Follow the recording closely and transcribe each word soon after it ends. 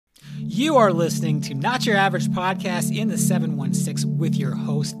You are listening to Not Your Average Podcast in the 716 with your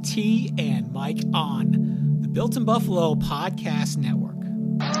host T and Mike on the Built in Buffalo Podcast Network.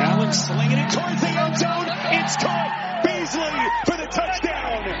 Allen slinging it towards the end zone. It's caught. Beasley for the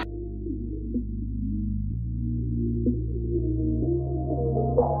touchdown.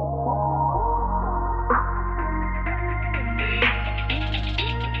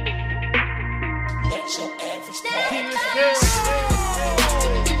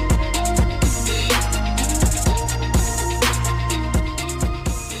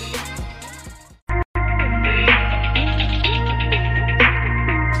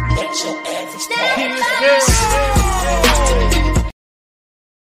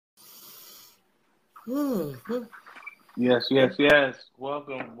 Yes.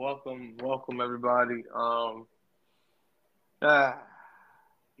 Welcome, everybody. A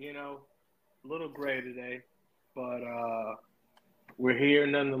little gray today, but we're here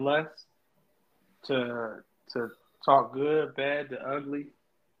nonetheless to talk good, bad, the ugly.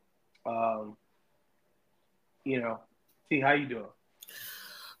 T, how you doing?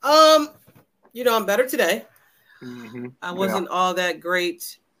 I'm better today. Mm-hmm. I wasn't all that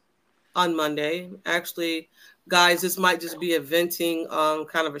great on Monday. Actually, guys, this might just be a venting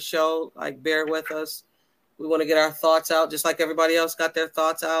kind of a show. Like, bear with us. We want to get our thoughts out, just like everybody else got their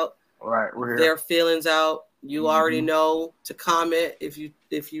thoughts out. All right, we're here. Their feelings out. You already know to comment if you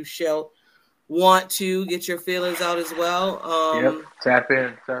shall want to get your feelings out as well. Tap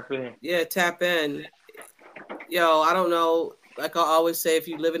in. Yeah, tap in. Yo, I don't know. Like I always say, if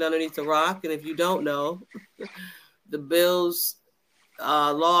you're living underneath a rock, and if you don't know, the Bills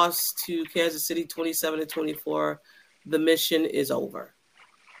lost to Kansas City 27-24. The mission is over.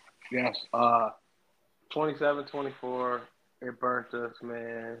 Yes. 27-24. It burnt us,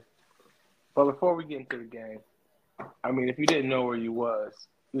 man. But before we get into the game, I mean, if you didn't know where you was,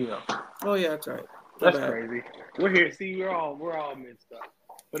 Oh yeah, that's right. That's crazy. We're here. See, we're all mixed up.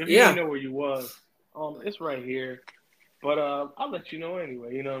 But if you didn't know where you was, it's right here. But I'll let you know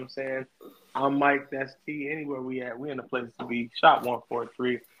anyway. You know what I'm saying? I'm Mike. That's T. Anywhere we at, we in the place to be. Shop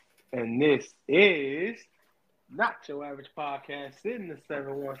 143, and this is Not Your Average Podcast in the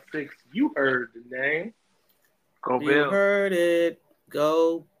 716. You heard the name. Go Bills. You heard it.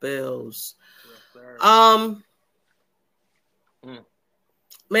 Go Bills. Yes, sir.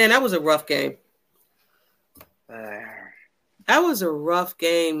 Man, that was a rough game. That was a rough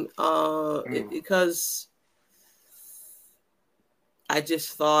game because I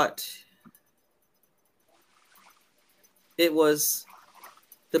just thought it was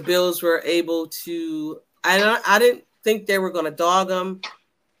the Bills were able to. I didn't think they were going to dog them.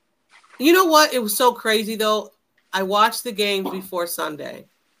 You know what? It was so crazy though. I watched the games before Sunday,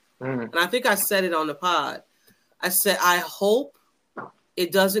 and I think I said it on the pod. I said I hope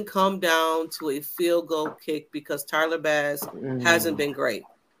it doesn't come down to a field goal kick because Tyler Bass hasn't been great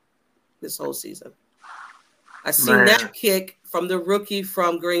this whole season. I seen that kick from the rookie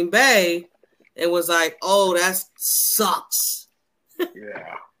from Green Bay and was like, oh, that sucks.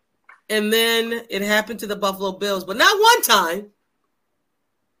 Yeah. And then it happened to the Buffalo Bills, but not one time.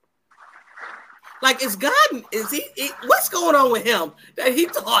 Like, what's going on with him that he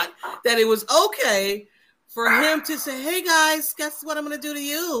thought that it was okay for him to say, hey, guys, guess what I'm going to do to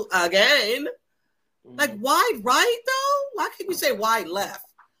you again? Like, wide right, though? Why can't you say wide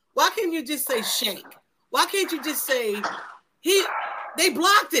left? Why can't you just say shake? Why can't you just say they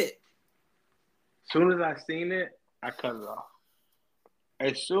blocked it? As soon as I seen it, I cut it off.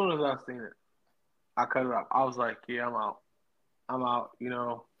 As soon as I seen it, I cut it off. I was like, yeah, I'm out,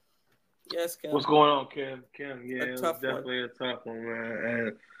 Yes, Kim. What's going on, Kim? Yeah, it was definitely a tough one, man.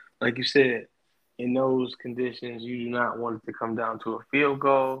 And like you said, in those conditions, you do not want it to come down to a field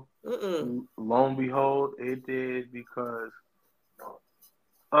goal. Lo and behold, it did because,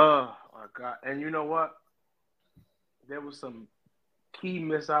 oh, my God. And you know what? There was some key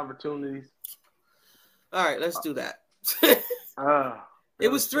missed opportunities. All right, let's do that. It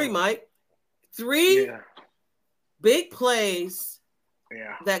was three, Mike. Three big plays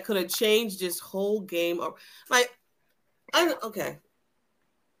that could have changed this whole game. Like, I know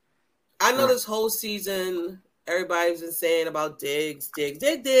this whole season everybody's been saying about Diggs.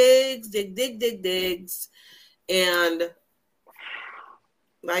 And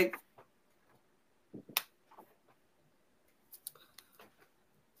like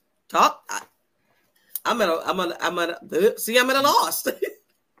I'm at a loss.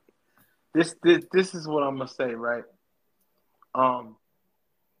 This is what I'm gonna say, right?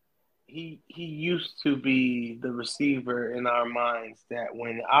 He used to be the receiver in our minds that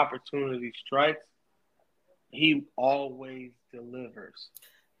when the opportunity strikes, he always delivers.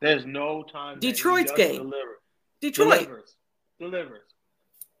 There's no time. Detroit's game. Detroit delivers.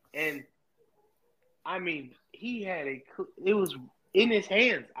 And I mean, he had it was in his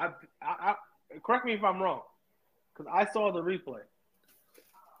hands. I correct me if I'm wrong, because I saw the replay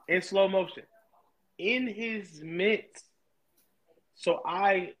in slow motion in his mitts. So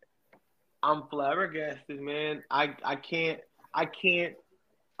I'm flabbergasted, man. I can't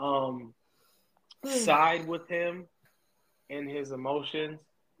side with him and his emotions,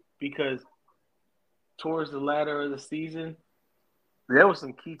 because towards the latter of the season, there were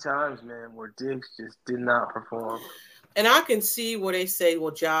some key times, man, where Diggs just did not perform. And I can see where they say,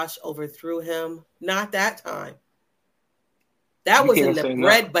 well, Josh overthrew him. Not that time. That was in the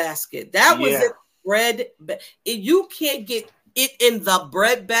bread basket. That was in bread. You can't get it in the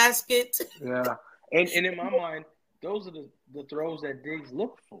bread basket. Yeah. And in my mind, those are the throws that Diggs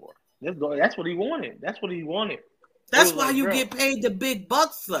looked for. That's what he wanted. That's why you get paid the big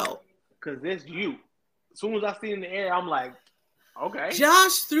bucks, though. Because it's you. As soon as I see it in the air, I'm like, okay.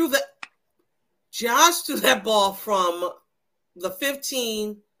 Josh threw that ball from the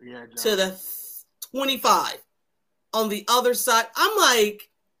 15 to the 25 on the other side. I'm like,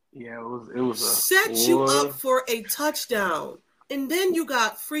 yeah, it was set you up for a touchdown, and then you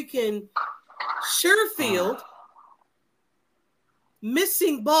got freaking Sherfield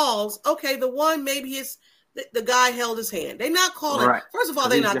missing balls. Okay, the one maybe it's the guy held his hand. They're not calling. Right. First of all,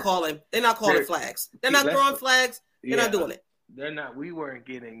 they're not calling flags. They're not throwing flags. They're not doing it. They're not. We weren't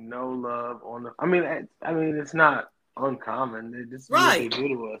getting no love on the. I mean, it's not uncommon. This is what they do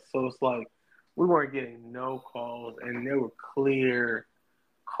to us. So it's like we weren't getting no calls, and there were clear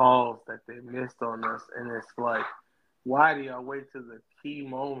calls that they missed on us. And it's like, why do y'all wait to the key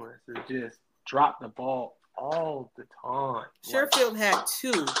moments to just drop the ball all the time? Sherfield had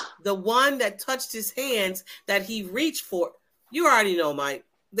two. The one that touched his hands that he reached for. You already know, Mike.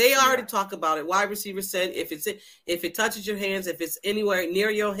 They already talk about it. Wide receiver said if it touches your hands, if it's anywhere near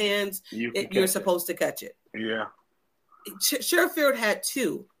your hands, you're supposed to catch it. Yeah. Sherfield had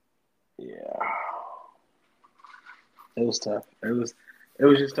two. Yeah. It was tough. It was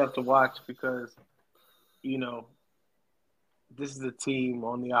just tough to watch because, this is a team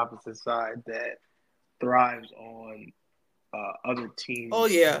on the opposite side that thrives on other teams. Oh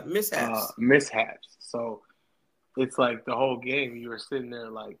yeah, mishaps. So it's like the whole game you were sitting there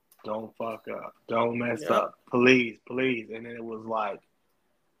like, don't fuck up, don't mess up, please. And then it was like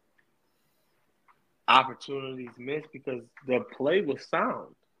opportunities missed because the play was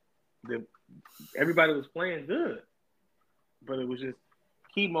sound. Everybody was playing good, but it was just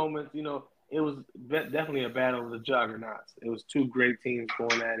key moments. It was definitely a battle of the juggernauts. It was two great teams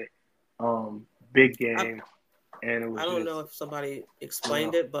going at it. Big game. And it was I don't know if somebody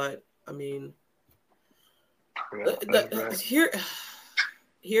explained it, but I mean,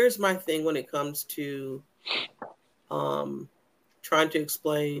 here's my thing when it comes to trying to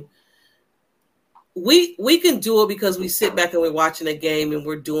explain. We can do it because we sit back and we're watching a game and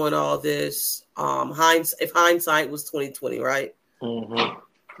we're doing all this. If hindsight was 20/20, right? Mm-hmm.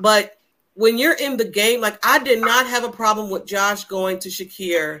 But when you're in the game, like I did not have a problem with Josh going to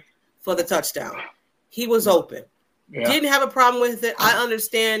Shakir for the touchdown. He was open. Yeah. Didn't have a problem with it. I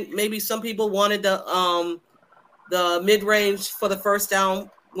understand maybe some people wanted the mid-range for the first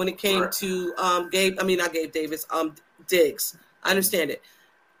down when it came to Diggs. I understand it.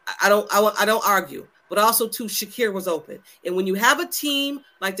 I don't argue. But also too, Shakir was open. And when you have a team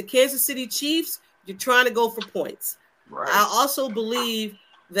like the Kansas City Chiefs, you're trying to go for points. Right. I also believe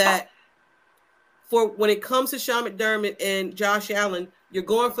that for when it comes to Sean McDermott and Josh Allen, you're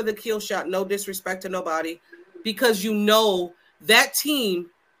going for the kill shot, no disrespect to nobody, because you know that team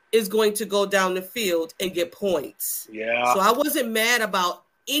is going to go down the field and get points. Yeah. So I wasn't mad about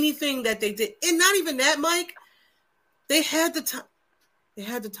anything that they did. And not even that, Mike. They had the time. They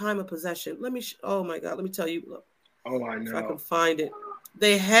had the time of possession. Oh my God, let me tell you. Look, I know. If I can find it.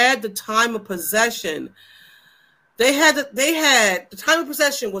 They had the time of possession. They had the time of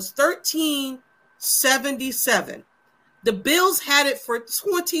possession was 13:77. The Bills had it for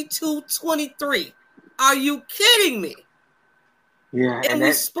 22-23. Are you kidding me? Yeah. And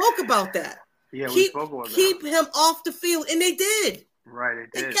we spoke about that. Yeah, we spoke about that. Keep him off the field, and they did. Right,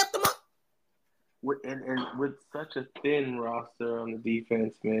 they did. They kept him up. And with such a thin roster on the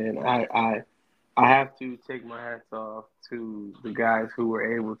defense, man, I have to take my hats off to the guys who were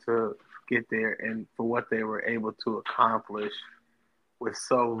able to get there and for what they were able to accomplish with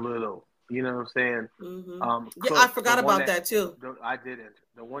so little. You know what I'm saying? Mm-hmm. I forgot about that too. I didn't.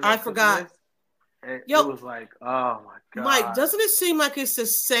 The one I forgot. It was like, oh my God. Mike, doesn't it seem like it's the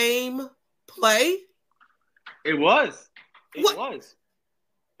same play? It was. It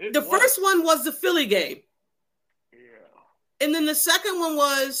The first one was the Philly game. Yeah. And then the second one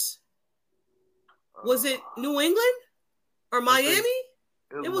was it New England or Miami?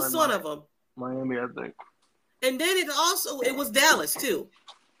 It was one of them. Miami, I think. And then it was Dallas too.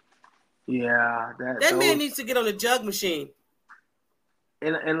 Yeah, that man needs to get on the jug machine.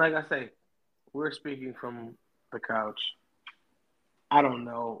 And like I say, we're speaking from the couch. I don't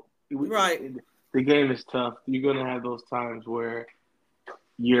know. Right. The game is tough. You're gonna have those times where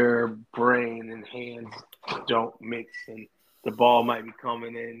your brain and hands don't mix, and the ball might be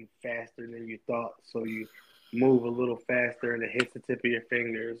coming in faster than you thought. So you move a little faster, and it hits the tip of your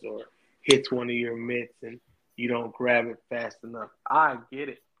fingers or hits one of your mitts, and you don't grab it fast enough. I get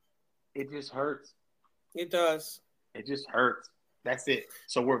it. It just hurts. It does. It just hurts. That's it.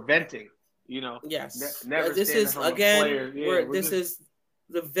 So we're venting, Yes. Never this is again. This is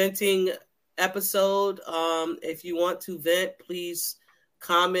the venting episode. If you want to vent, please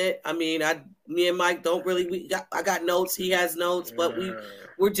comment. I mean, me and Mike don't really. I got notes. He has notes, but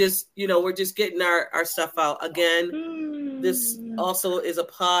we're just getting our stuff out. Again, this also is a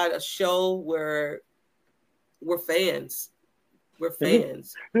show where we're fans. We're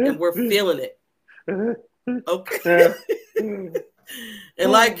fans, and we're feeling it. Okay.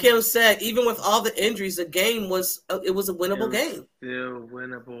 And like Kim said, even with all the injuries, the game was a winnable game. Still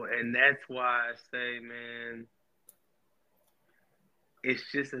winnable, and that's why I say, man, it's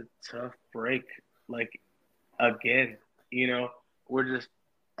just a tough break. Like, again, we're just,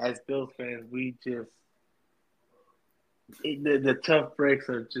 as Bills fans, the tough breaks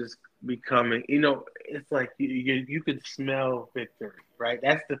are just becoming, it's like you could smell victory, right?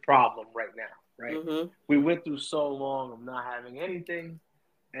 That's the problem right now, right? Mm-hmm. We went through so long of not having anything,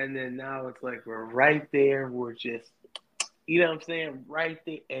 and then now it's like we're right there. We're just, what I'm saying? Right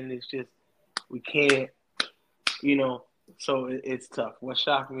there, and it's just, we can't, so it's tough. What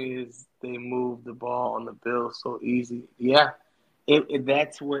shocked me is they moved the ball on the Bills so easy. Yeah,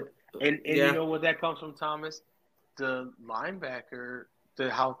 that's what, and you know what that comes from, Thomas? The linebacker,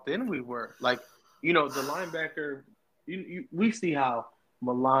 how thin we were. Like, the linebacker, we see how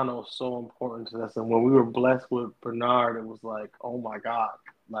Milano's so important to us. And when we were blessed with Bernard, it was like, oh my God,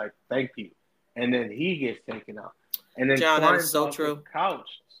 like, thank you. And then he gets taken out. And then John, that is so true. The couch.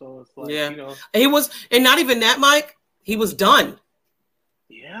 So it's like, He was, and not even that, Mike, he was done.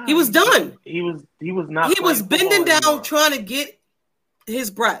 Yeah. He was done. He was not. He was bending down anymore, trying to get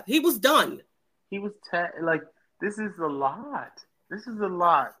his breath. He was done. He was like, this is a lot. This is a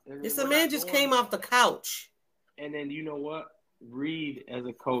lot. It's a man just came off the couch. And then you know what? Reed as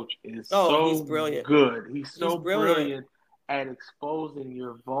a coach is he's brilliant. Good. He's so brilliant at exposing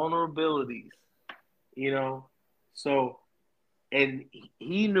your vulnerabilities. So, and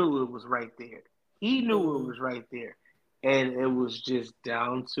he knew it was right there. He knew it was right there. And it was just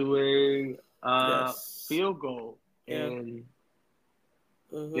down to a field goal. Yeah. And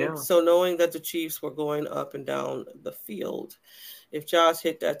So knowing that the Chiefs were going up and down the field, if Josh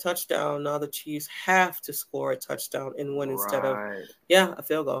hit that touchdown, now the Chiefs have to score a touchdown and win instead of a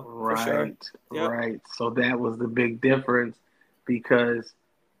field goal. Right, for sure. Right. So that was the big difference because,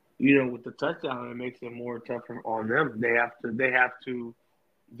 with the touchdown, it makes it more tougher on them. They have to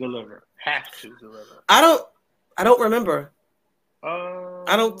deliver. Have to deliver. I don't remember.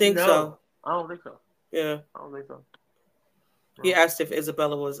 I don't think so. I don't think so. Yeah. I don't think so. He asked if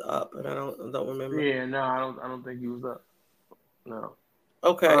Isabella was up, but I don't remember. Yeah, no, I don't think he was up. No.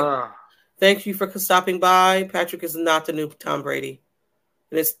 Okay. Thank you for stopping by. Patrick is not the new Tom Brady,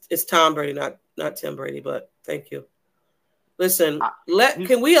 and it's Tom Brady, not Tim Brady. But thank you. Listen,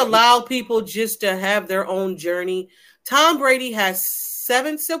 can we allow people just to have their own journey? Tom Brady has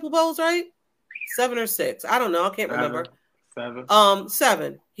 7 Super Bowls, right? 7 or 6. I don't know. I can't remember. 7.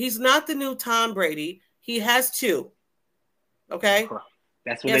 7. He's not the new Tom Brady. He has 2. Okay?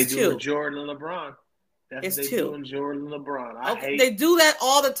 That's what they do with Jordan and LeBron. That's what they do with Jordan and LeBron. They do that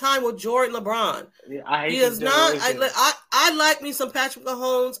all the time with Jordan and LeBron. Yeah, I hate he is not. I like me some Patrick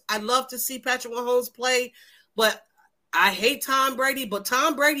Mahomes. I love to see Patrick Mahomes play, but I hate Tom Brady. But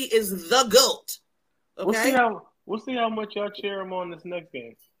Tom Brady is the GOAT. Okay? We'll see how much y'all cheer him on this next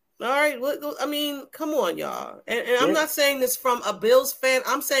game. All right. I mean, come on, y'all. And I'm not saying this from a Bills fan.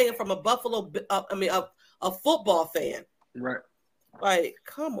 I'm saying it from a a football fan. Right. Like,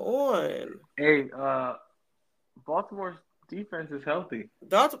 come on. Hey, Baltimore's defense is healthy.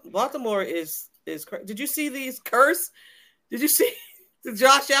 Baltimore is crazy. Did you see these curse? Did you see the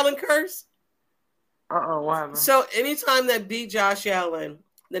Josh Allen curse? What happened? So anytime they beat Josh Allen,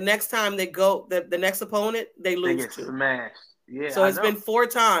 the next time they go, the next opponent, they lose. They get smashed. Yeah. So it's been 4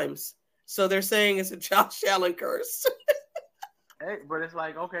 times. So they're saying it's a Josh Allen curse. but it's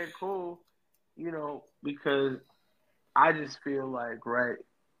like, okay, cool, because I just feel like, right,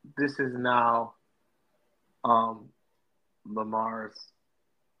 this is now Lamar's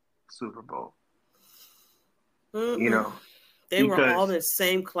Super Bowl. Mm-mm. They were all in the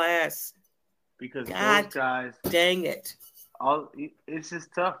same class. Because God, those guys, dang it. It's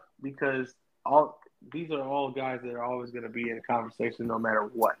just tough because these are all guys that are always going to be in a conversation no matter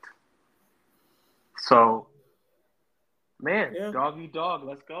what. So, man, dog eat dog,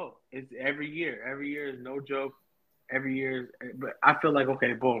 let's go. It's every year. Every year is no joke. Every year but I feel like,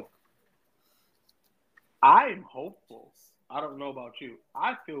 okay, boom. I am hopeful. I don't know about you.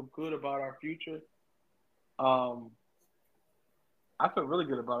 I feel good about our future. I feel really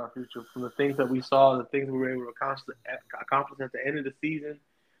good about our future from the things that we saw, the things we were able to accomplish at the end of the season.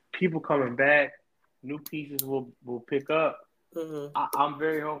 People coming back, new pieces will pick up. Mm-hmm. I'm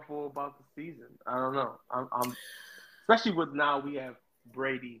very hopeful about the season. I don't know. I'm especially with now we have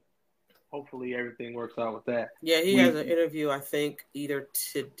Brady. Hopefully everything works out with that. Yeah, he has an interview, I think, either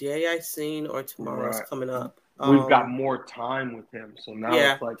today I seen or tomorrow's coming up. We've got more time with him, so now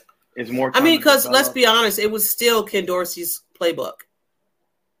it's like it's more time. I mean, because let's be honest, it was still Ken Dorsey's playbook.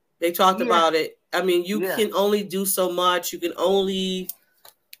 They talked about it. I mean, you can only do so much. You can only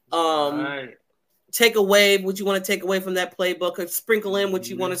take away what you want to take away from that playbook or sprinkle in what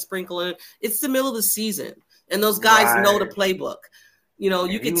you want to sprinkle in. It's the middle of the season, and those guys know the playbook.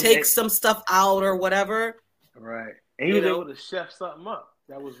 You can take some stuff out or whatever. Right. And he was able to chef something up.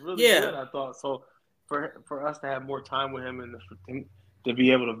 That was really good, I thought. So for us to have more time with him and to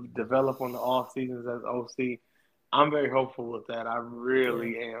be able to develop on the off seasons as OC, I'm very hopeful with that. I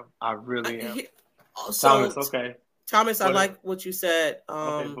really am. I really am. Thomas, I like what you said.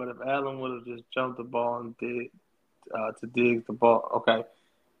 Okay, but if Allen would have just jumped the ball and did to dig the ball, okay.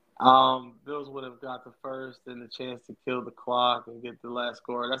 Bills would have got the first and the chance to kill the clock and get the last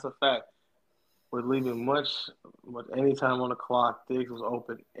score. That's a fact. With leaving much any time on the clock, Diggs was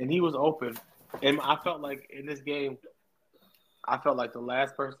open, and he was open. And I felt like in this game, the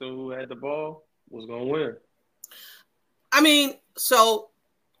last person who had the ball was going to win. I mean, so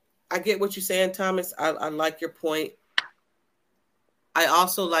I get what you're saying, Thomas. I like your point. I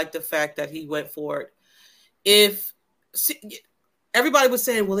also like the fact that he went for it. Everybody was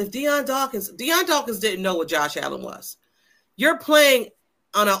saying, well, if Deion Dawkins didn't know what Josh Allen was. You're playing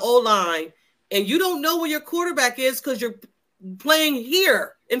on an O-line, and you don't know where your quarterback is because you're playing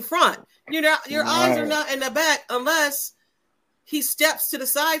here in front. Your eyes are not in the back unless he steps to the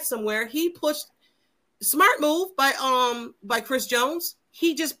side somewhere. He pushed smart move by Chris Jones.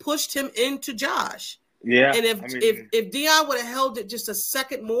 He just pushed him into Josh. Yeah. And if Deion would have held it just a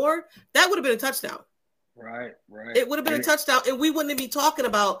second more, that would have been a touchdown. Right. It would have been a touchdown, and we wouldn't be talking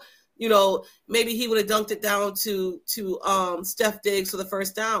about, maybe he would have dunked it down to Steph Diggs for the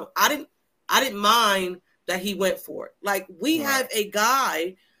first down. I didn't mind that he went for it. Like, we have a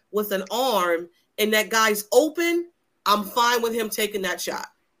guy with an arm, and that guy's open. I'm fine with him taking that shot.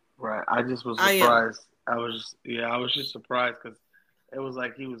 Right. I just was surprised. I was just surprised because it was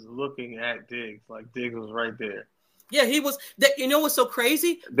like he was looking at Diggs, like Diggs was right there. Yeah, he was. You know what's so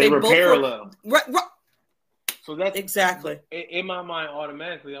crazy? They were both parallel. Right. So that's exactly in my mind.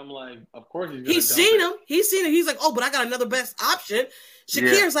 Automatically, I'm like, of course he's seen him. He's seen it. He's like, oh, but I got another best option.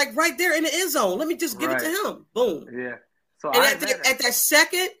 Shakir's like right there in the end zone. Let me just give it to him. Boom. Yeah. So at that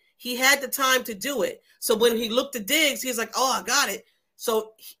second, he had the time to do it. So when he looked at Diggs, he's like, oh, I got it.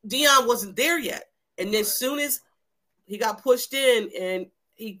 So Deion wasn't there yet, and then as soon as he got pushed in, and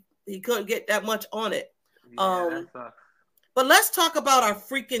he couldn't get that much on it. Yeah, but let's talk about our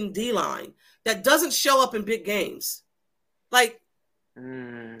freaking D-line that doesn't show up in big games. Like,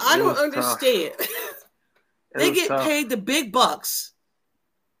 I don't understand. They get paid the big bucks,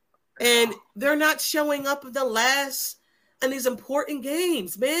 and they're not showing up in these important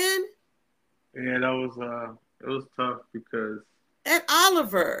games, man. Yeah, it was tough because Ed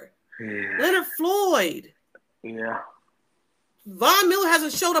Oliver, Leonard Floyd. Yeah. Von Miller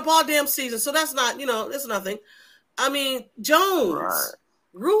hasn't showed up all damn season, so that's not, that's nothing. I mean, Jones,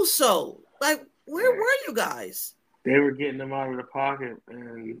 Russo, like, where were you guys? They were getting them out of the pocket,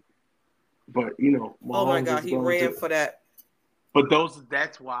 but Mahomes, oh my God, he ran for that. But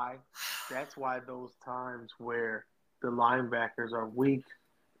that's why those times where the linebackers are weak,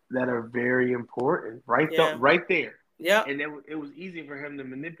 that are very important, right there. Yeah, and it was easy for him to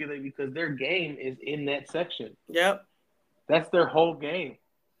manipulate because their game is in that section. Yep. That's their whole game.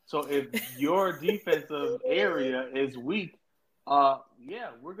 So if your defensive area is weak,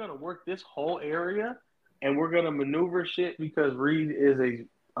 we're going to work this whole area and we're going to maneuver shit because Reed is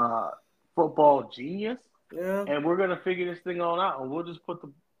a football genius. Yeah. And we're gonna figure this thing on out, and we'll just put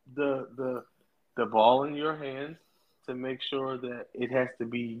the ball in your hands to make sure that it has to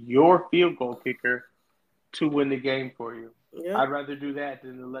be your field goal kicker to win the game for you. Yeah. I'd rather do that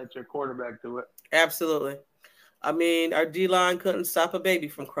than to let your quarterback do it. Absolutely. I mean, our D-line couldn't stop a baby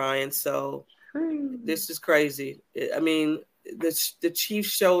from crying, so this is crazy. I mean, the Chiefs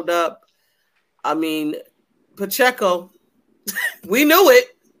showed up. I mean, Pacheco, we knew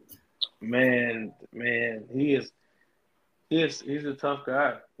it. Man, he's a tough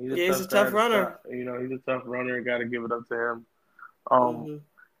guy. He's a tough runner. You know, he's a tough runner. Got to give it up to him.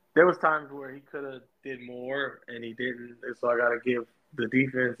 There was times where he could have did more, and he didn't. And so I got to give the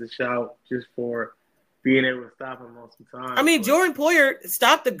defense a shout just for being able to stop him most of the time. I mean, Jordan Poyer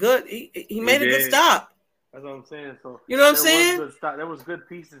stopped the good. He made a good stop. That's what I'm saying. So you know what I'm saying? There was good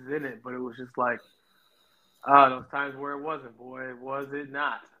pieces in it, but it was just like those times where it wasn't. Boy, was it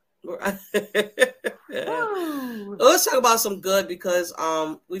not? Let's talk about some good because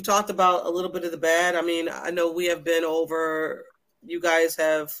we've talked about a little bit of the bad. I mean, I know we have been over. You guys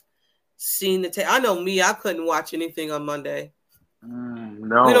have seen the tape. I know me. I couldn't watch anything on Monday.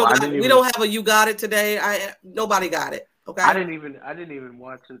 No, we don't have a you got it today. Nobody got it. Okay. I didn't even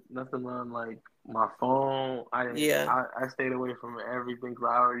watch it. Nothing on like my phone. I stayed away from everything because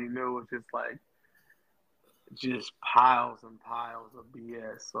I already knew it was just piles and piles of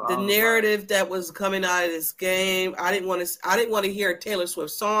BS. So the narrative that was coming out of this game, I didn't want to hear a Taylor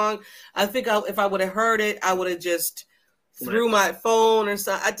Swift song. I think if I would have heard it, I would have just threw my phone or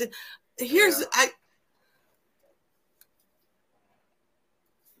something.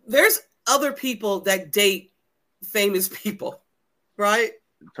 There's other people that date famous people, right?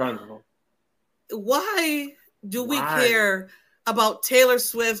 Tons of them. Why do we care about Taylor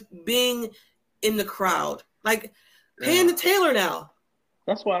Swift being in the crowd? Like, paying to Taylor now.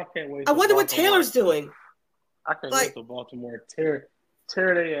 That's why I can't wait. I wonder what Taylor's doing. I can't wait till Baltimore tear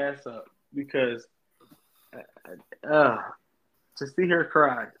their ass up because to see her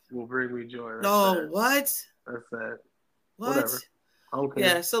cry will bring me joy. What? That's sad. What? Whatever. Okay.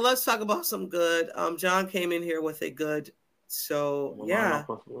 Yeah, so let's talk about some good. John came in here with a good. So, yeah.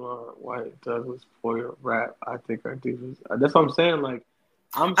 White Douglas Poyer rap. I think our defense. That's what I'm saying. Like,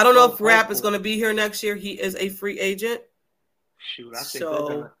 I don't know if Rap is going to be here next year. He is a free agent. Shoot,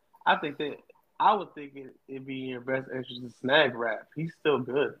 I would think it'd be in your best interest to snag Rap. He's still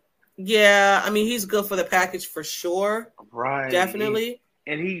good. Yeah, I mean, he's good for the package for sure. Right. Definitely.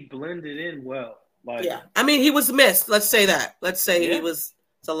 And he blended in well. Yeah. I mean, he was missed. Let's say that. Let's say he was.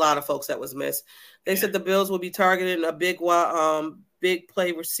 It's a lot of folks that was missed. They said the Bills will be targeting a big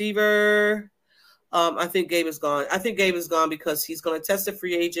play receiver. I think Gabe is gone. I think Gabe is gone because he's going to test a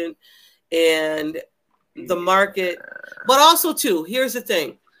free agent and the market. But also, too, here's the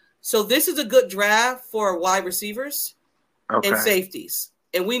thing. So this is a good draft for wide receivers and safeties.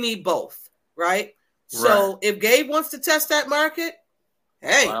 And we need both, right? So if Gabe wants to test that market,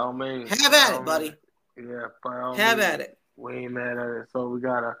 hey, by all means, have at it, buddy. Yeah, by all have means. at it. We ain't mad at it. So we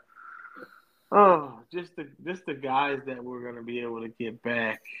got to just the guys that we're going to be able to get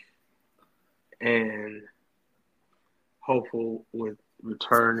back and hopeful with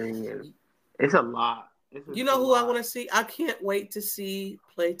returning, and it's a lot. You know who I want to see? I can't wait to see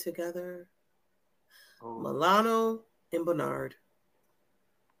play together. Milano and Bernard.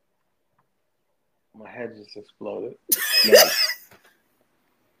 My head just exploded.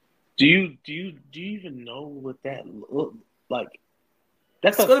 Do you even know what that look like?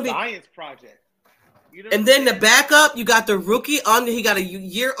 That's a science project. You know and then the backup, you got the rookie he got a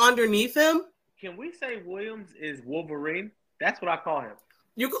year underneath him. Can we say Williams is Wolverine? That's what I call him.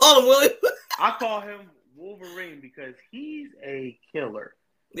 You call him Williams? I call him Wolverine because he's a killer.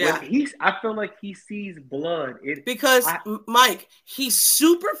 Yeah. I feel like he sees blood. Mike, he's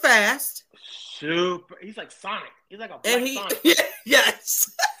super fast. He's like Sonic. He's like a black Sonic.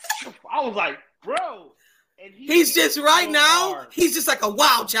 Yes. I was like, bro. And he's just right so now. Hard. He's just like a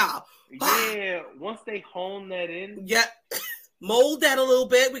wild child. Yeah. Once they hone that in. Yeah. Mold that a little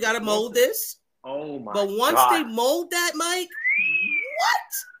bit. We got to mold this. Oh my! But once they mold that, Mike,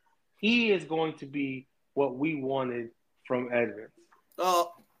 what? He is going to be what we wanted from Edmonds.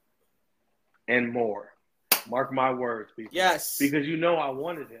 Oh, and more. Mark my words, people. Yes, because I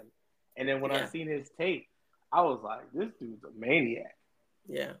wanted him, and then when I seen his tape, I was like, "This dude's a maniac."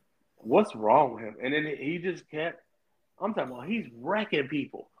 Yeah. What's wrong with him? And then he just kept. I'm talking about he's wrecking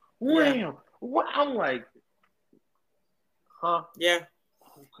people. Wham! Yeah. What? I'm like, huh? Yeah.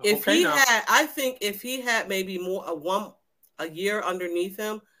 I think if he had maybe more a year underneath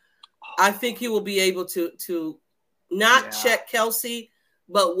him, I think he will be able to not check Kelsey,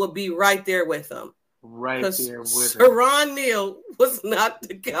 but will be right there with him. right there with Sharon Neal was not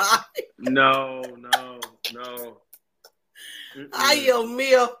the guy. No. Ay, yo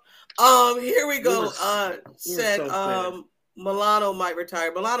mio. Here we go. Said Milano might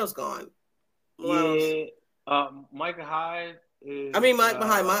retire. Milano's gone. Yeah. Micah Hyde is. I mean, my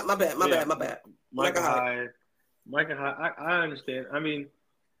bad. Micah Hyde. I understand. I mean,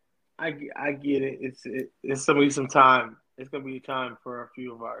 I get it. It's gonna be some time. It's gonna be time for a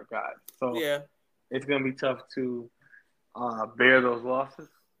few of our guys. So yeah, it's gonna be tough to bear those losses.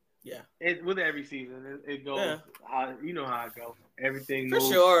 Yeah. With every season, it goes. Yeah. You know how it goes. Everything for moves.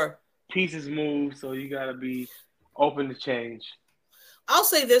 Sure. Pieces move, so you got to be open to change. I'll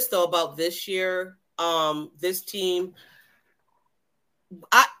say this though about this year, this team.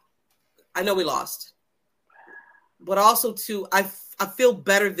 I know we lost, but also too, I feel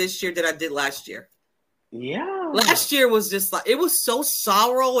better this year than I did last year. Yeah. Last year was just like it was so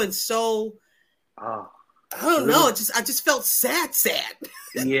sorrow and so. I don't know. I just felt sad.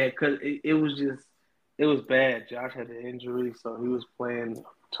 Yeah, because it was bad. Josh had the injury, so he was playing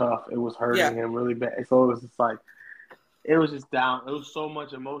tough. It was hurting him really bad. So it was just like, it was just down. It was so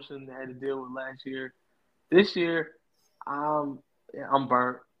much emotion they had to deal with last year. This year, I'm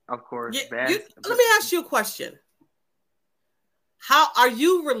burnt, of course. Let me ask you a question. How are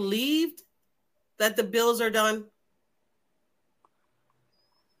you relieved that the Bills are done?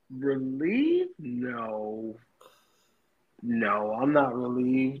 Relieved? No, I'm not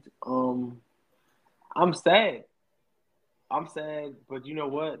relieved. I'm sad. But you know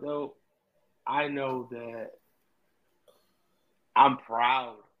what though? I know that I'm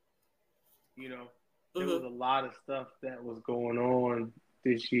proud. You know, there was a lot of stuff that was going on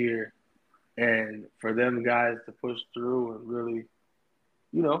this year, and for them guys to push through and really,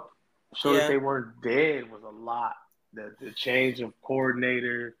 you know, show that they weren't dead was a lot. The change of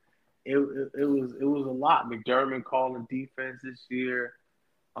coordinator. It was a lot. McDermott calling defense this year.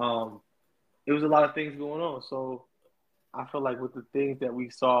 It was a lot of things going on. So I feel like with the things that we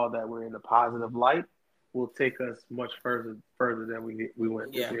saw that were in a positive light will take us much further than we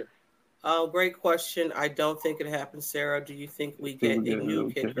went this year. Great question. I don't think it happens, Sarah. Do you think we get a new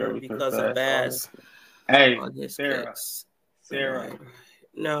kicker because of Bass? Hey, Sarah.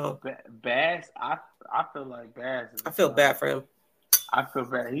 No. Bass, I feel like Bass. I feel bad for him. I feel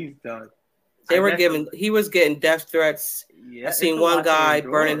bad. He's done. He was getting death threats. Yeah, I seen one guy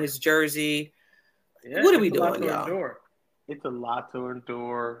burning his jersey. Yeah, what are we doing, y'all? It's a lot to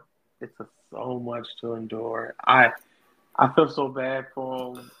endure. It's so much to endure. I feel so bad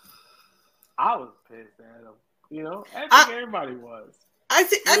for him. I was pissed at him. You know, I think everybody was.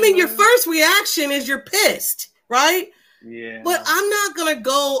 I mean, your first reaction is you're pissed, right? Yeah. But I'm not gonna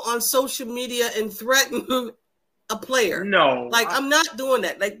go on social media and threaten a player. No, I'm not doing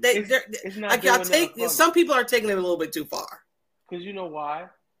that. Some people are taking it a little bit too far. Because you know why?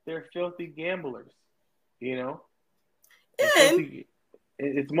 They're filthy gamblers. You know, and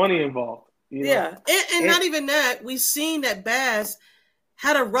it's money involved. You know? And not even that. We've seen that Bass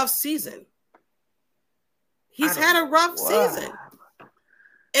had a rough season. He's had a rough season,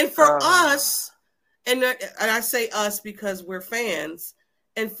 and for us, and I say us because we're fans,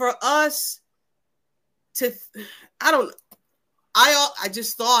 and for us. I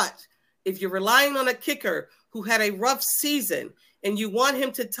just thought if you're relying on a kicker who had a rough season and you want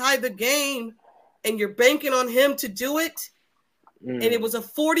him to tie the game and you're banking on him to do it, and it was a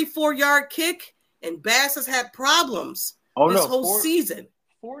 44-yard kick, and Bass has had problems this whole season.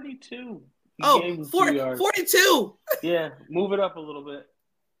 42. 42. Yeah, move it up a little bit.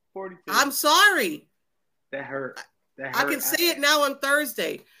 42. I'm sorry. That hurt. I can say it now on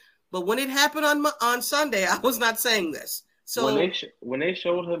Thursday. But when it happened on Sunday, I was not saying this. So when they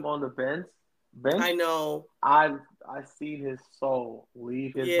showed him on the bench, I know I seen his soul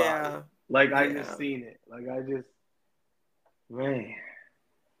leave his body. I just seen it. Man,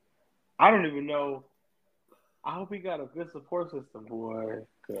 I don't even know. I hope he got a good support system, boy.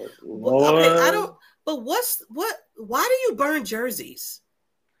 I don't. But why do you burn jerseys?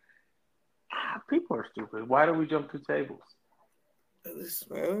 People are stupid. Why do we jump through tables?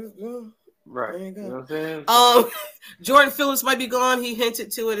 Right. You know what I'm saying? Jordan Phillips might be gone. He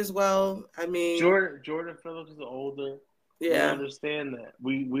hinted to it as well. I mean, Jordan Phillips is older. Yeah. We understand that.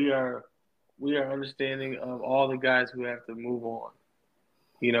 We are understanding of all the guys who have to move on.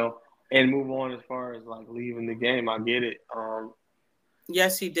 You know, and move on as far as leaving the game. I get it.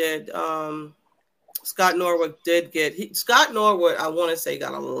 Yes, he did. Scott Norwood did get Scott Norwood, I want to say,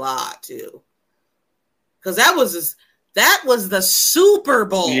 got a lot too. Because that was the Super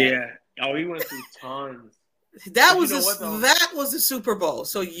Bowl. Yeah. Oh, he went through tons. That was the Super Bowl.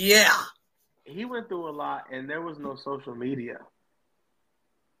 So yeah. he went through a lot, and there was no social media.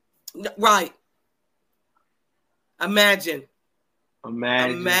 Right. Imagine.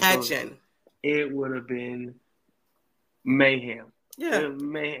 It would have been mayhem. Yeah.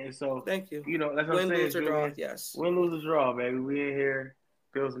 Mayhem. So thank you. You know, that's what I'm saying. Win, lose, or draw. Yes. Win, lose, or draw, baby. We in here.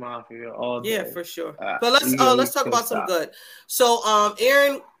 Bills Mafia all day. Yeah, for sure. But let's talk about some good. So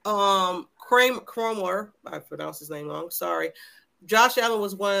Aaron Kromer, I pronounced his name wrong. Sorry. Josh Allen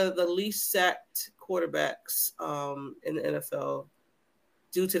was one of the least sacked quarterbacks in the NFL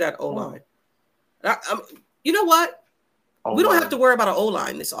due to that O-line. You know what? O-line. We don't have to worry about an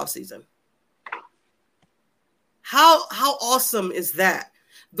O-line this offseason. How awesome is that?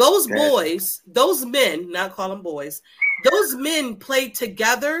 Those men, not call them boys, those men played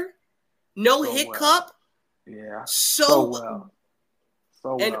together, no hiccup. Well. Yeah. So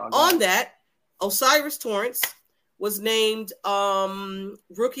well. On that, Osiris Torrance was named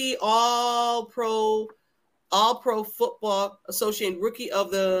rookie All-Pro Football Association rookie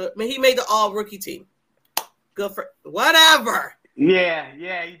of the. I mean, he made the All-Rookie team. Good for whatever. Yeah,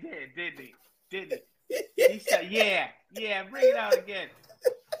 he did, didn't he? He said, yeah, bring it out again.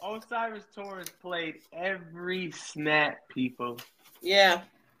 Osiris Torrance played every snap, people. Yeah.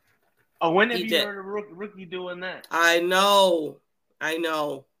 Oh, when have you heard a rookie doing that? I know. And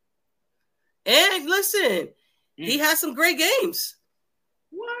listen, he had some great games.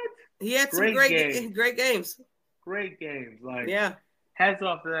 What? He had some great games. Great games. Like, yeah. Hats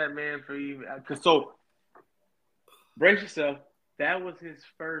off to that man for you. So, brace yourself. That was his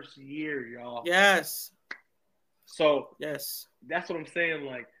first year, y'all. Yes. So, yes. That's what I'm saying.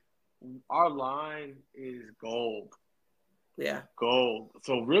 Like, our line is gold. Yeah. Gold.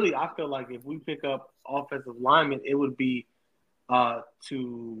 So, really, I feel like if we pick up offensive linemen, it would be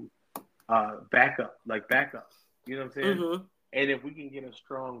to backup. You know what I'm saying? Mm-hmm. And if we can get a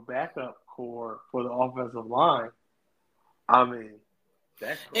strong backup core for the offensive line, I mean,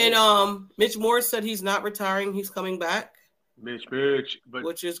 that's gold. And Mitch Morris said he's not retiring. He's coming back. Mitch, but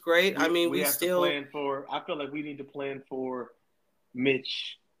which is great. We have still to plan for. I feel like we need to plan for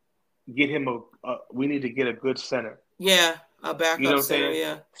Mitch. Get him we need to get a good center. Yeah, a backup center.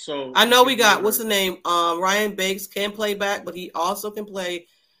 Yeah. So I know we got what's the name? Ryan Bates can play back, but he also can play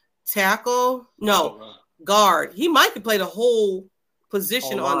tackle. No, guard. He might can play the whole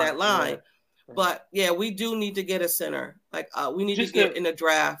position on that line. Yeah. But yeah, we do need to get a center. Like we need to get in the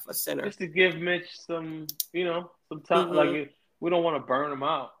draft a center. Just to give Mitch some, some time. Mm-hmm. Like we don't want to burn him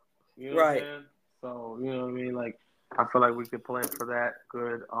out. You know what I'm saying? So, you know what I mean? Like I feel like we could plan for that.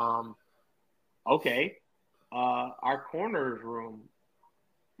 Good. Okay. Our corners room.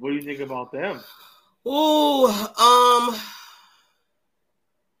 What do you think about them?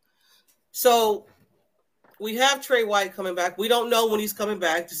 So we have Trey White coming back. We don't know when he's coming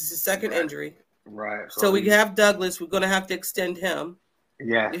back. This is his second injury. Right. So we have Douglas. We're going to have to extend him.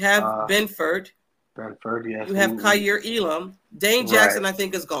 Yeah. You have Benford. Yes. You have Kaiir Elam. Dane Jackson, I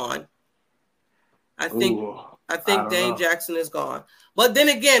think, is gone. I think Dane Jackson is gone. But then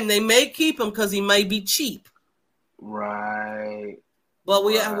again, they may keep him because he may be cheap. Right. But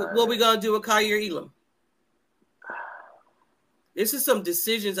what are we going to do with Kaiir Elam? This is some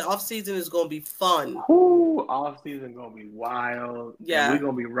decisions. Off-season is going to be fun. Off-season going to be wild. Yeah. We're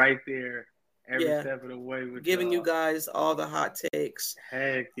going to be right there every step of the way. With giving you guys all the hot takes.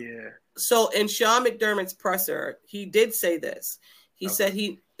 Heck yeah. So in Sean McDermott's presser, he did say this. He said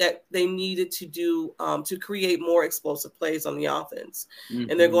that they needed to do to create more explosive plays on the offense. Mm-hmm.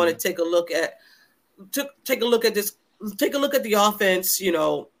 And they're going to take a look at this. Take a look at the offense. I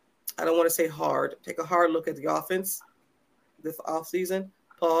don't want to say hard. Take a hard look at the offense this offseason.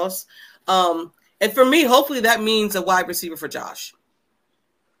 Pause. And for me, hopefully that means a wide receiver for Josh.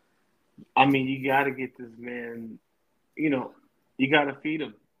 I mean, you got to get this man. You got to feed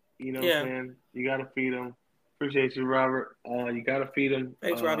him. You know what I'm saying? You got to feed him. Appreciate you, Robert. You got to feed him.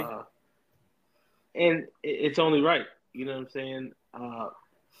 Thanks, Robbie. And it's only right. You know what I'm saying?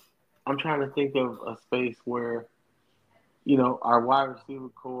 I'm trying to think of a space where, our wide receiver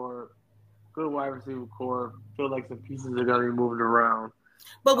core, good wide receiver core, feel like some pieces are going to be moved around.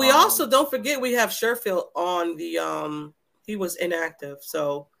 But we also don't forget we have Sherfield on the he was inactive,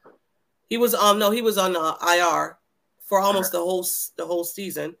 so he was he was on IR for almost the whole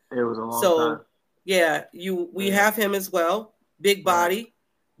season. It was a long time. Yeah, we have him as well. Big body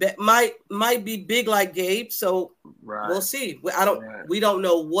that might be big like Gabe. So we'll see. We don't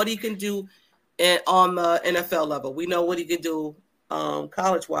know what he can do on the NFL level. We know what he can do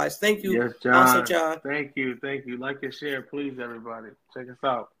college wise. Thank you. Yes, John. Also, John. Thank you. Like and share, please, everybody. Check us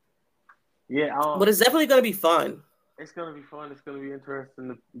out. Yeah, but it's definitely going to be fun. It's gonna be fun. It's gonna be interesting.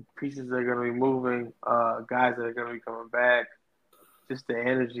 The pieces that are gonna be moving, guys that are gonna be coming back. Just the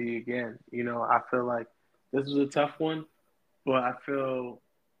energy again. You know, I feel like this was a tough one, but I feel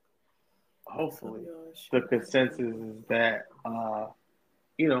hopefully the consensus is that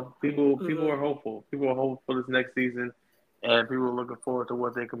you know, people are hopeful. People are hopeful for this next season, and people are looking forward to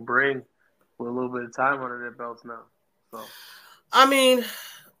what they can bring with a little bit of time under their belts now. So, I mean,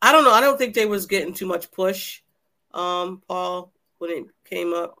 I don't know. I don't think they was getting too much push, Paul, when it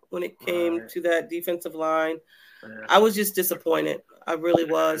came to that defensive line. Yeah. I was just disappointed. I really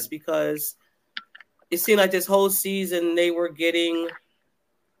was, because it seemed like this whole season they were getting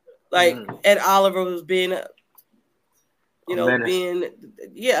like Ed Oliver was being, a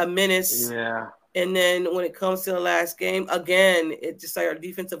menace. Yeah. And then when it comes to the last game, again, it just like our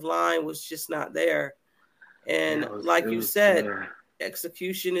defensive line was just not there. And you said,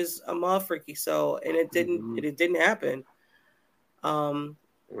 execution is a motherfucker. So, and it didn't happen.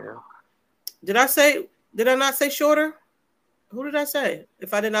 Did I not say Shorter? Who did I say?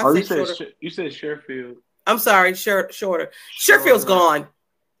 If I did not say Shorter. You said Sherfield. I'm sorry, Shorter. Sherfield's gone.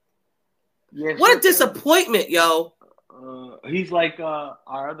 Yeah, what a disappointment, yo. He's like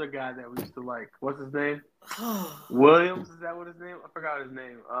our other guy that we used to like. What's his name? Williams, is that what his name? I forgot his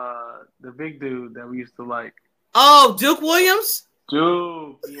name. The big dude that we used to like. Oh, Duke Williams?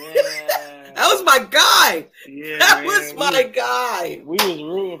 Duke, yeah. That was my guy. Yeah, that was my guy. We was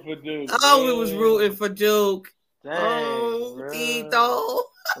rooting for Duke. Oh, we was rooting for Duke. Dang, oh, Tito.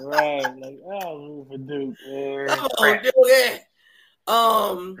 Right, like I was rooting for Duke. Man.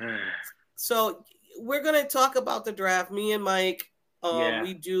 Oh, Duke. So we're gonna talk about the draft. Me and Mike,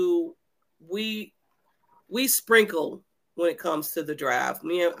 we sprinkle when it comes to the draft.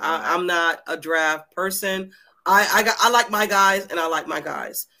 I'm not a draft person. I like my guys, and I like my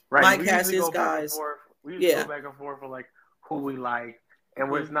guys. Right. Mike has his guys. We usually go back and forth for like who we like,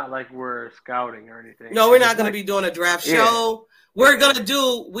 and it's not like we're scouting or anything. No, we're not going to be doing a draft show. We're going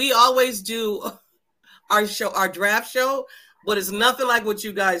to we always do our draft show, but it's nothing like what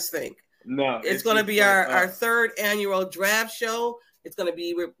you guys think. No, it's going to be our third annual draft show. It's going to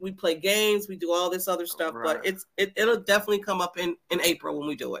be we play games, we do all this other stuff, but it'll definitely come up in April when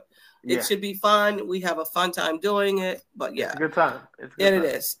we do it. It should be fun. We have a fun time doing it, but it's a good time. It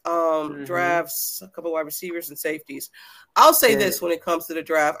is. Drafts, a couple wide receivers and safeties. I'll say this when it comes to the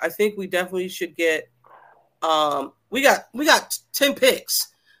draft. I think we definitely should get. We got 10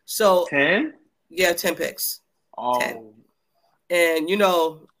 picks. So 10? Yeah, 10 picks. Oh. 10. And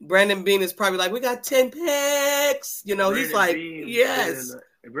Brandon Beane is probably like, we got 10 picks. He's like, yes.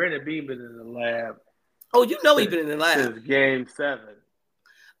 Brandon Beane been in the lab. Oh, he's been in the lab since Game 7.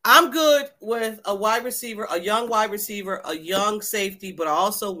 I'm good with a wide receiver, a young wide receiver, a young safety, but I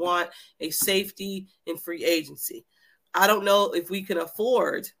also want a safety in free agency. I don't know if we can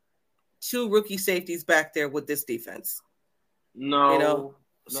afford 2 rookie safeties back there with this defense. No.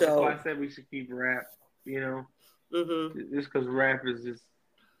 That's why I said we should keep Rapp, Just because Rapp is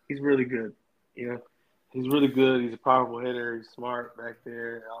he's really good. He's really good. He's a powerful hitter. He's smart back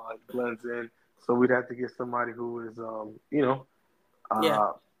there. Blends in. So we'd have to get somebody who is,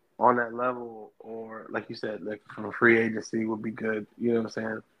 on that level, or like you said, like from a free agency would be good. You know what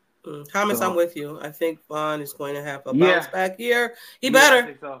I'm saying? Thomas, I'm with you. I think Vaughn is going to have a bounce back year. He better. I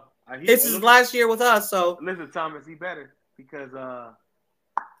think so. It's his last year with us, so listen, Thomas, he better because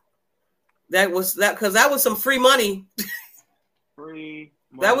that was some free money. Free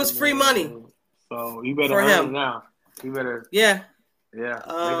money. That was free money. So you better earn it now. You better. Yeah.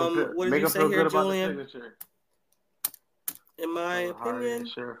 What did you say here, Julian? In my opinion,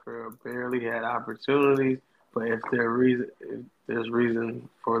 Sherfield barely had opportunities, but if there's reason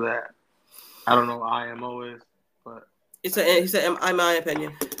for that, I don't know what IMO is, but he said, "In my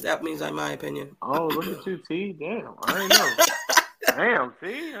opinion." That means in my opinion. Oh, look at you, T. Damn, I didn't know. Damn,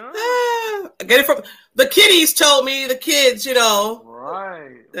 T. I get it from the kiddies. Told me the kids,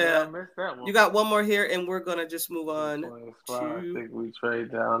 Right. Yeah, I missed that one. You got one more here, and we're gonna just move on. I think we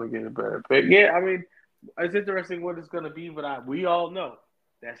trade down to get a better pick. Yeah, I mean. It's interesting what it's going to be, but we all know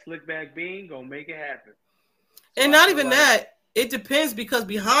that Slickback Bean going to make it happen. So and not even that. It depends because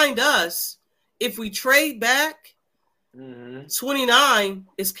behind us, if we trade back, 29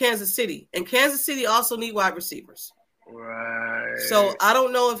 is Kansas City. And Kansas City also need wide receivers. Right. So I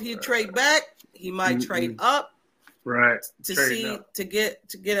don't know if he'd trade back. He might trade up. Right. To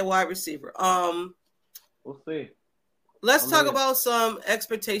get a wide receiver. We'll see. Let's talk about some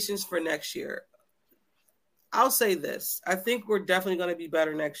expectations for next year. I'll say this. I think we're definitely going to be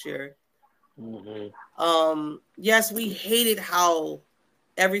better next year. Yes, we hated how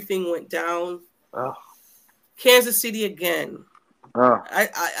everything went down. Oh. Kansas City again.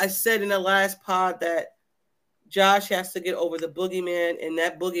 I said in the last pod that Josh has to get over the boogeyman, and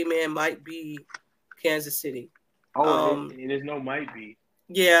that boogeyman might be Kansas City. There's no might be.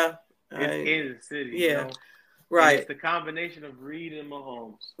 Yeah. It's Kansas City. Yeah. You know? Right. And it's the combination of Reed and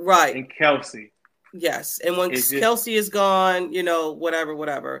Mahomes. Right. And Kelsey. Yes. And when Kelsey is gone,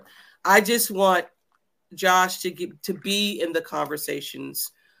 whatever. I just want Josh to be in the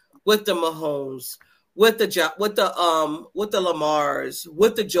conversations with the Mahomes, with the Lamars,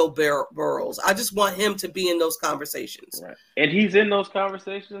 with the Joe Burrows. I just want him to be in those conversations. Right. And he's in those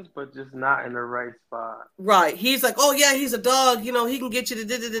conversations, but just not in the right spot. Right. He's like, oh yeah, he's a dog. You know, he can get you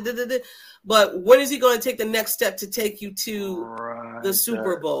to. But when is he going to take the next step to take you to the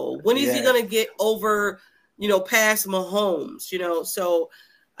Super Bowl? When is he going to get over, past Mahomes? So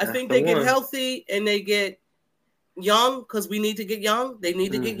I think they get healthy and they get young because we need to get young. They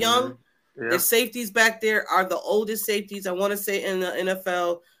need to get young. Yeah. The safeties back there are the oldest safeties, I want to say, in the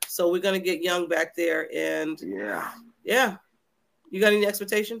NFL. So we're going to get young back there. And yeah. You got any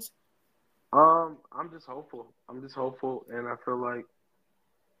expectations? I'm just hopeful. And I feel like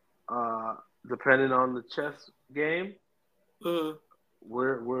depending on the chess game,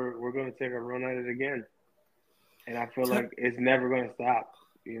 we're going to take a run at it again. And I feel like it's never going to stop,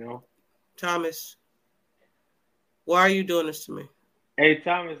 Thomas, why are you doing this to me? Hey,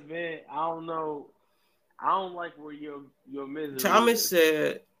 Thomas, man, I don't know. I don't like where your misery Thomas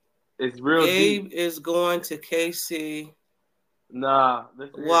said it's real Gabe deep. Is going to KC. Nah.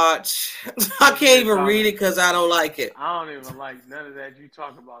 Watch. I can't even read it because I don't like it. I don't even like none of that you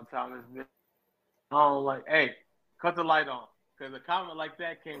talk about, Thomas. Man. I don't like, hey, cut the light on. Because a comment like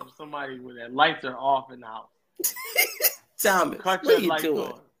that came from somebody where their lights are off in the house. Thomas, what are you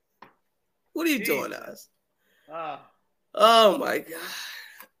doing? What are you doing, us? Oh my God.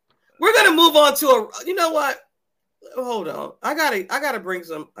 We're gonna move on to you know what? Hold on. I gotta bring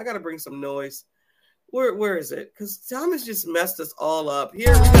some noise. Where is it? Because Thomas just messed us all up.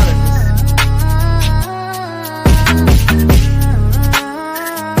 Here we gotta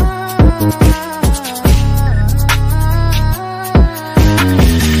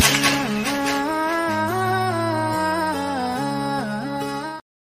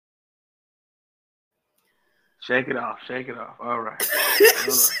Shake it off. All right.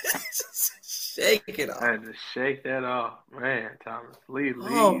 Shake it off. I had to shake that off. Man, Thomas, leave.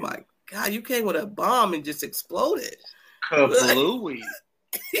 Oh, my God. You came with a bomb and just exploded. Kablooey.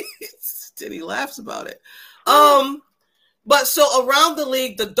 Then he laughs about it. But so around the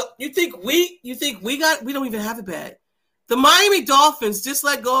league, you think we don't even have it bad. The Miami Dolphins just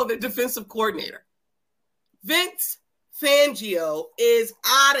let go of their defensive coordinator. Vince Fangio is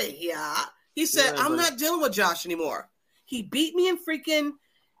out of here. He said, I'm not dealing with Josh anymore. He beat me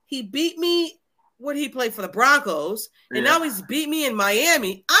when he played for the Broncos, and now he's beat me in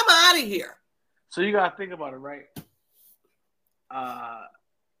Miami. I'm out of here. So you got to think about it, right?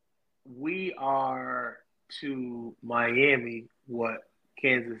 We are to Miami what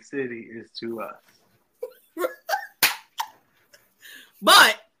Kansas City is to us.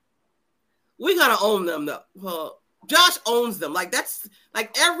 But we got to own them, though. Well, Josh owns them. Like, that's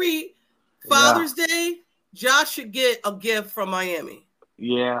like every Father's Day, Josh should get a gift from Miami.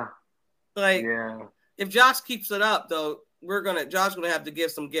 Yeah. If Josh keeps it up, though, Josh gonna have to give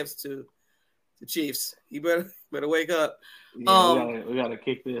some gifts to the Chiefs. You better wake up. Yeah, we gotta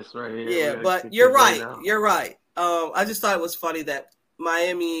kick this right here. Yeah, but you're right. You're right. I just thought it was funny that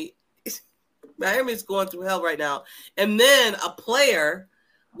Miami's going through hell right now. And then a player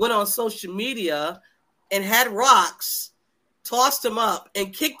went on social media and had rocks, tossed him up,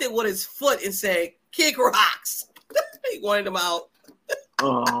 and kicked it with his foot and said, "Kick rocks." He wanted him out.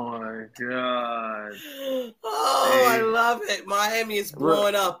 Oh my God. I love it. Miami is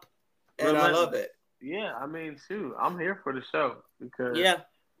blowing up, and I love it. Yeah, I mean, too. I'm here for the show because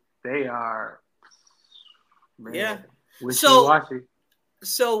they are. Man, wishy-washy.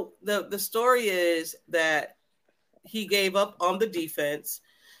 So the story is that he gave up on the defense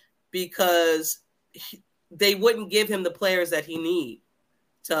because they wouldn't give him the players that he need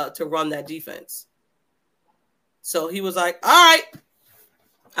to run that defense. So he was like, all right,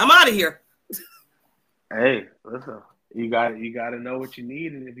 I'm out of here. Hey, listen, you got to know what you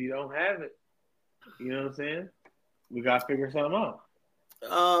need, and if you don't have it, you know what I'm saying? We got to figure something out.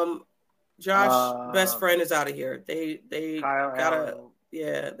 Josh, best friend, is out of here. They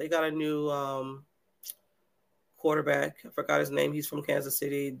got a new quarterback. I forgot his name. He's from Kansas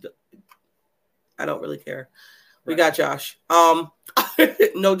City. I don't really care. We got Josh.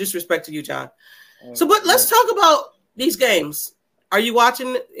 No disrespect to you, John. But let's talk about these games. Are you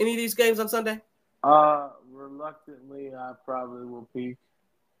watching any of these games on Sunday? reluctantly, I probably will peak.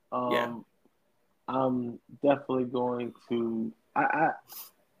 Yeah. I'm definitely going to.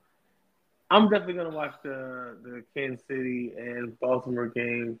 I'm definitely gonna watch the Kansas City and Baltimore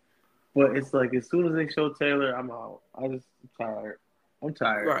game, but it's like as soon as they show Taylor, I'm out. I'm tired. I'm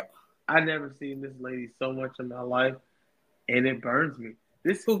tired. Right. I never seen this lady so much in my life, and it burns me.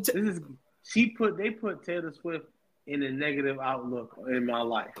 This is they put Taylor Swift in a negative outlook in my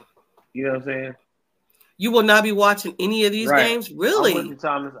life. You know what I'm saying? You will not be watching any of these games, really?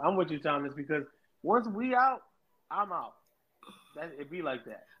 I'm with you, Thomas, because once we out, I'm out. It be like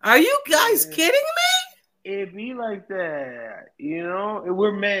that. Are you guys kidding me? It be like that. You know,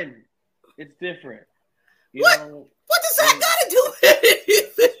 we're men. It's different. What does that got to do with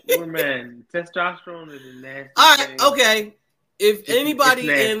anything? We're men. Testosterone is a nasty All right, thing. okay. If anybody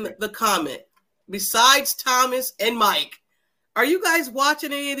in the comment, besides Thomas and Mike, are you guys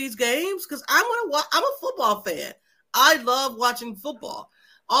watching any of these games? Because I'm a football fan. I love watching football.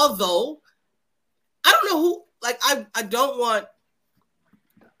 Although, I don't know who. Like, I don't want.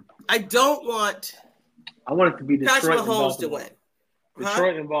 I want it to be Detroit Patrick and Mahomes Baltimore. to win.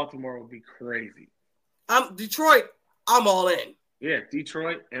 Detroit and Baltimore would be crazy. Detroit, I'm all in. Yeah,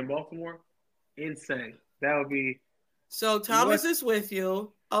 Detroit and Baltimore, insane. That would be. So Thomas is with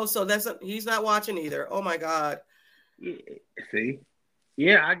you. Oh, so he's not watching either. Oh my God. Yeah, see?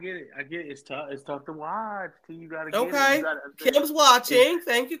 Yeah, I get it. It's tough. It's tough to watch. You gotta get it. Okay. Kim's watching.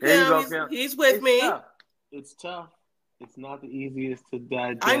 Thank you, Kim. He's with me. Tough. It's tough. It's not the easiest to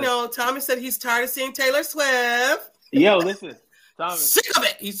digest. I know. Thomas said he's tired of seeing Taylor Swift. Yo, listen, Thomas. Sick of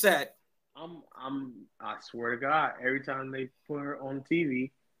it, he said. I swear to God, every time they put her on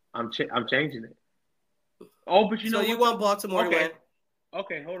TV, I'm changing it. Oh, but you know, you want Baltimore to win?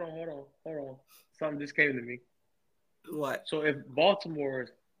 Okay, hold on. Something just came to me. What? So if Baltimore's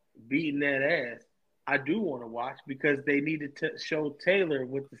beating that ass, I do want to watch because they needed to show Taylor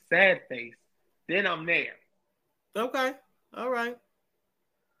with the sad face. Then I'm there. Okay. All right.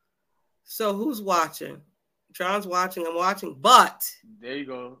 So who's watching? John's watching. I'm watching. But there you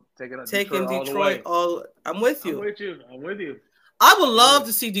go. Taking Detroit all. I'm with you. I'm with you. I would love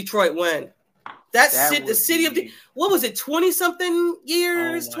to see Detroit win. The city of what was it? 20-something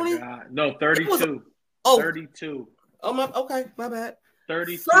years? 20? God. No, 32. 32. Oh my. Okay, my bad.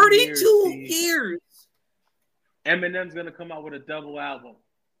 32 years. Eminem's gonna come out with a double album.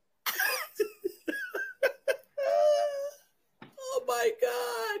 Oh my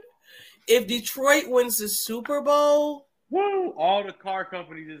God. If Detroit wins the Super Bowl, woo! All the car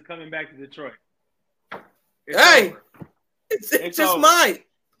companies is coming back to Detroit. It just might.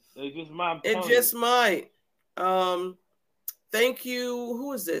 It just might. It just might. Thank you.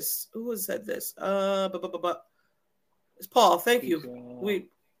 Who is this? Who has said this? It's Paul. Thank you. We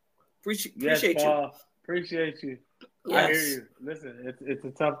appreciate you. Paul. Appreciate you. Yes. I hear you. Listen, it's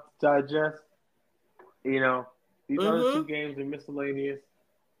a tough digest. You know, these other two games are miscellaneous.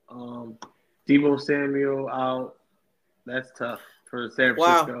 Deebo Samuel out. That's tough for San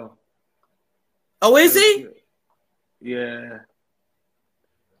Francisco. Wow. Oh, is he? Yeah.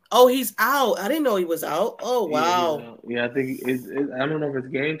 Oh, he's out. I didn't know he was out. Oh, wow. Yeah, I think I don't know if it's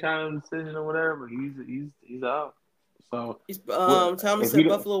game time decision or whatever, but he's out. So Thomas said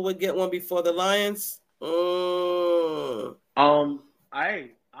Buffalo would get one before the Lions. I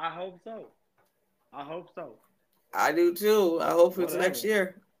hope so. I do too. I hope it's next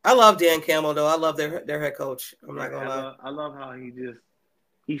year. I love Dan Campbell though. I love their head coach. I'm not gonna lie. I love how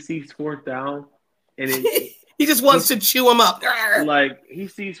he sees fourth down and he just wants to chew him up. Like he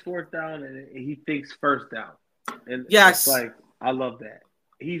sees fourth down and he thinks first down. And yes, it's like I love that.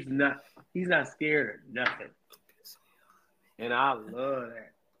 He's not scared of nothing. And I love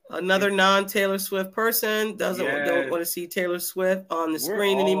that. Another non-Taylor Swift person don't want to see Taylor Swift on the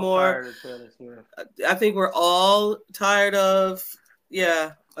screen anymore. Tired of Taylor Swift. I think we're all tired of.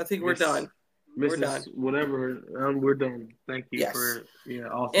 Yeah, I think we're done. We're done. Whatever. We're done. Thank you for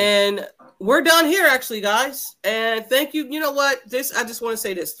awesome. And we're done here, actually, guys. And thank you. You know what? I just want to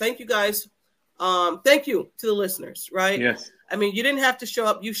say this. Thank you, guys. Thank you to the listeners. Right? Yes. I mean, you didn't have to show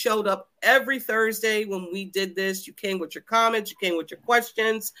up. You showed up every Thursday when we did this. You came with your comments. You came with your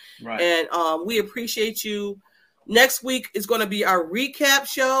questions. Right. And we appreciate you. Next week is going to be our recap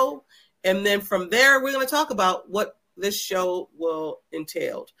show. And then from there, we're going to talk about what this show will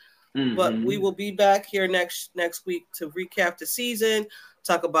entail. Mm-hmm. But we will be back here next week to recap the season,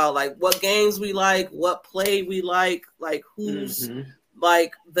 talk about like what games we like, what play we like who's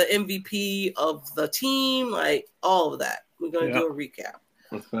like the MVP of the team, like all of that. We're going to do a recap.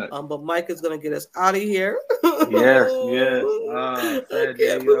 But Mike is going to get us out of here. Yes. I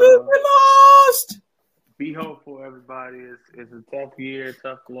can't believe we lost. be hopeful, everybody. It's a tough year,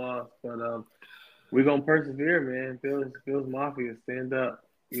 tough loss, but we're gonna persevere, man. Bills Mafia, stand up.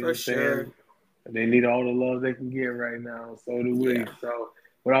 You know For sure. They need all the love they can get right now. So do we. Yeah. So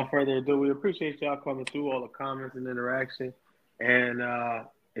without further ado, we appreciate y'all coming through, all the comments and interaction. And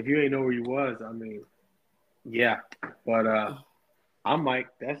if you ain't know where you was, I mean, yeah. But I'm Mike.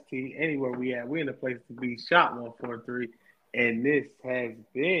 That's T. Anywhere we at, we're in the place to be. Shot 143. And this has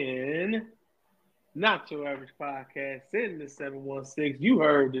been Not Your Average Podcast, sitting the 716. You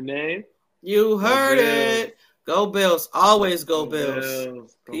heard the name. You heard it. Go Bills. Always go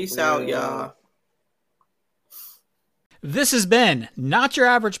Bills. Peace out, y'all. This has been Not Your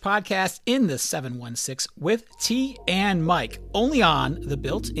Average Podcast in the 716 with T and Mike, only on the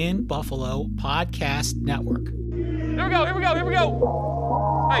Built-in Buffalo Podcast Network. Here we go.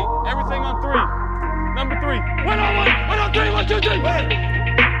 Hey, everything on 3. Number 3. 1 on 1. 1 on 3. 1, 2, 3.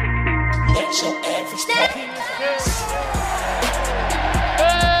 Not Your Average Podcast.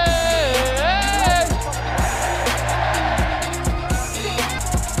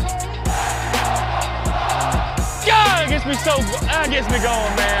 That gets me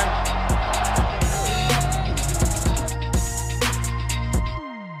going, man.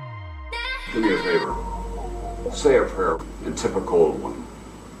 Do me a favor. Say a prayer in typical one.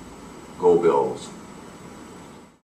 Go Bills.